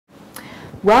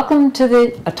Welcome to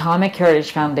the Atomic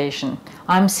Heritage Foundation.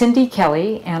 I'm Cynthia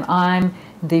Kelly, and I'm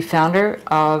the founder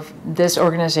of this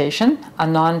organization, a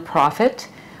nonprofit.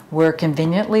 We're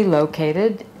conveniently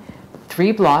located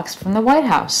 3 blocks from the White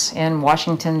House in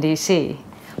Washington, D.C.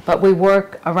 But we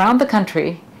work around the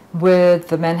country with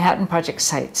the Manhattan Project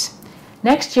sites.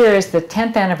 Next year is the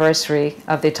 10th anniversary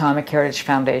of the Atomic Heritage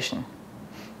Foundation.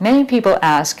 Many people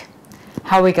ask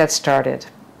how we got started.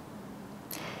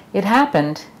 It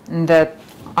happened that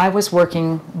I was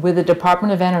working with the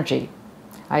Department of Energy.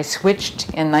 I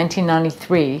switched in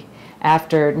 1993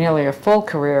 after nearly a full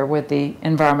career with the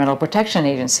Environmental Protection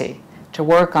Agency to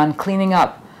work on cleaning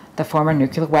up the former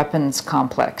nuclear weapons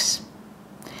complex.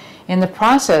 In the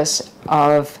process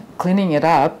of cleaning it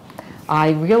up,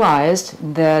 I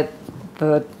realized that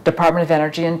the Department of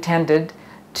Energy intended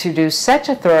to do such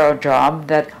a thorough job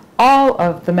that all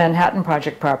of the Manhattan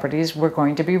Project properties were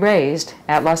going to be razed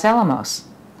at Los Alamos.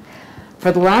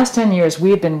 For the last 10 years,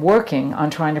 we've been working on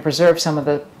trying to preserve some of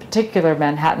the particular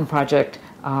Manhattan Project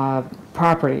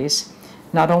properties.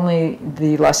 Not only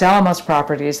the Los Alamos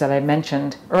properties that I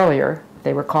mentioned earlier,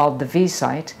 they were called the V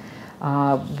site.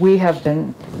 We have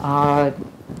been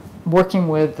working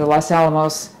with the Los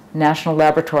Alamos National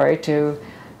Laboratory to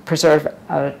preserve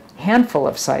a handful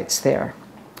of sites there,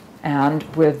 and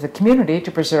with the community to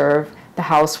preserve the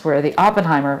house where the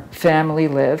Oppenheimer family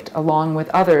lived, along with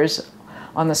others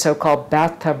on the so-called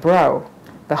bathtub row,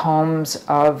 the homes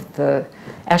of the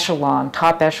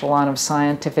top echelon of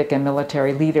scientific and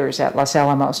military leaders at Los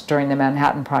Alamos during the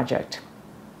Manhattan Project.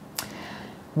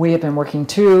 We have been working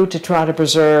too to try to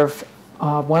preserve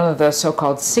one of the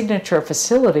so-called signature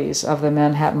facilities of the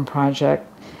Manhattan Project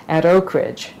at Oak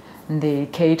Ridge, the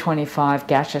K-25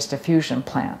 gaseous diffusion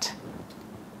plant.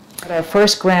 Our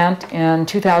first grant in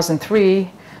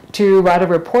 2003 to write a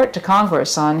report to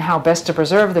Congress on how best to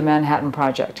preserve the Manhattan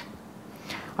Project.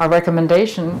 Our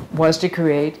recommendation was to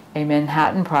create a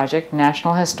Manhattan Project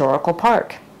National Historical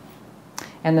Park.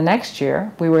 And the next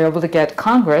year, we were able to get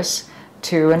Congress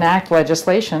to enact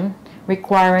legislation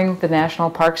requiring the National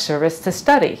Park Service to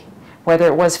study whether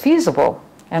it was feasible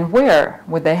and where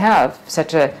would they have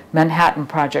such a Manhattan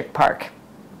Project Park.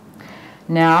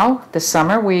 Now, this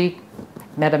summer, we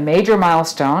met a major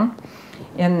milestone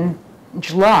in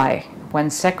July, when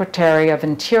Secretary of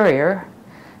Interior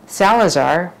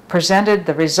Salazar presented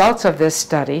the results of this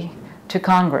study to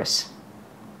Congress.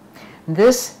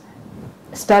 This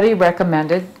study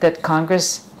recommended that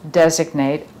Congress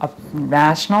designate a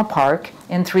national park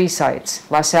in 3 sites: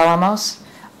 Los Alamos,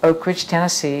 Oak Ridge,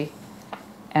 Tennessee,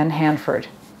 and Hanford.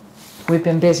 We've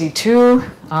been busy too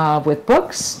with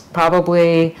books.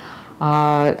 Probably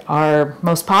our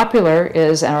most popular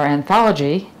is our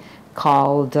anthology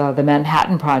called The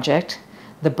Manhattan Project,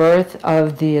 the birth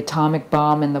of the atomic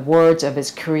bomb in the words of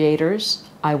its creators,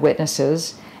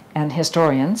 eyewitnesses, and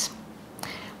historians.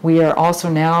 We are also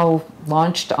now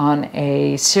launched on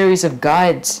a series of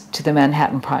guides to the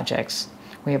Manhattan Projects.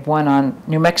 We have one on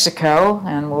New Mexico,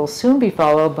 and will soon be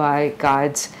followed by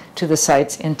guides to the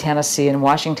sites in Tennessee and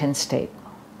Washington State.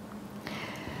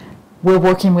 We're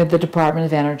working with the Department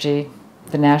of Energy,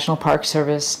 the National Park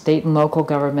Service, state and local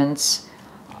governments,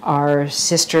 our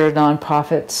sister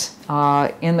nonprofits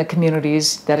in the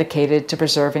communities dedicated to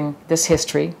preserving this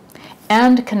history,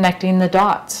 and connecting the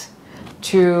dots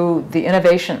to the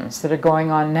innovations that are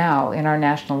going on now in our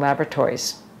national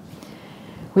laboratories.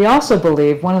 We also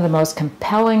believe one of the most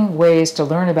compelling ways to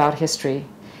learn about history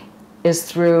is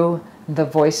through the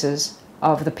voices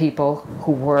of the people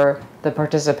who were the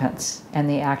participants and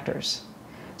the actors.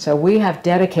 So we have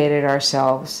dedicated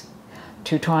ourselves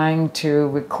to trying to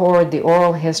record the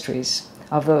oral histories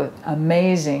of the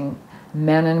amazing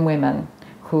men and women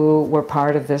who were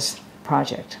part of this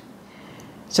project.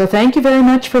 So thank you very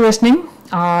much for listening.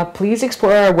 Please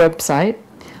explore our website.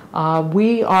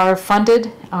 We are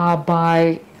funded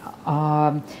by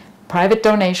private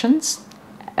donations,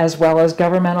 as well as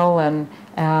governmental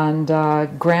and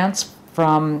grants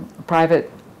from private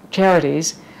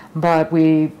charities. But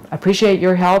we appreciate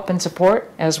your help and support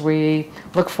as we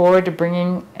look forward to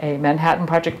bringing a Manhattan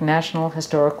Project National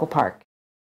Historical Park.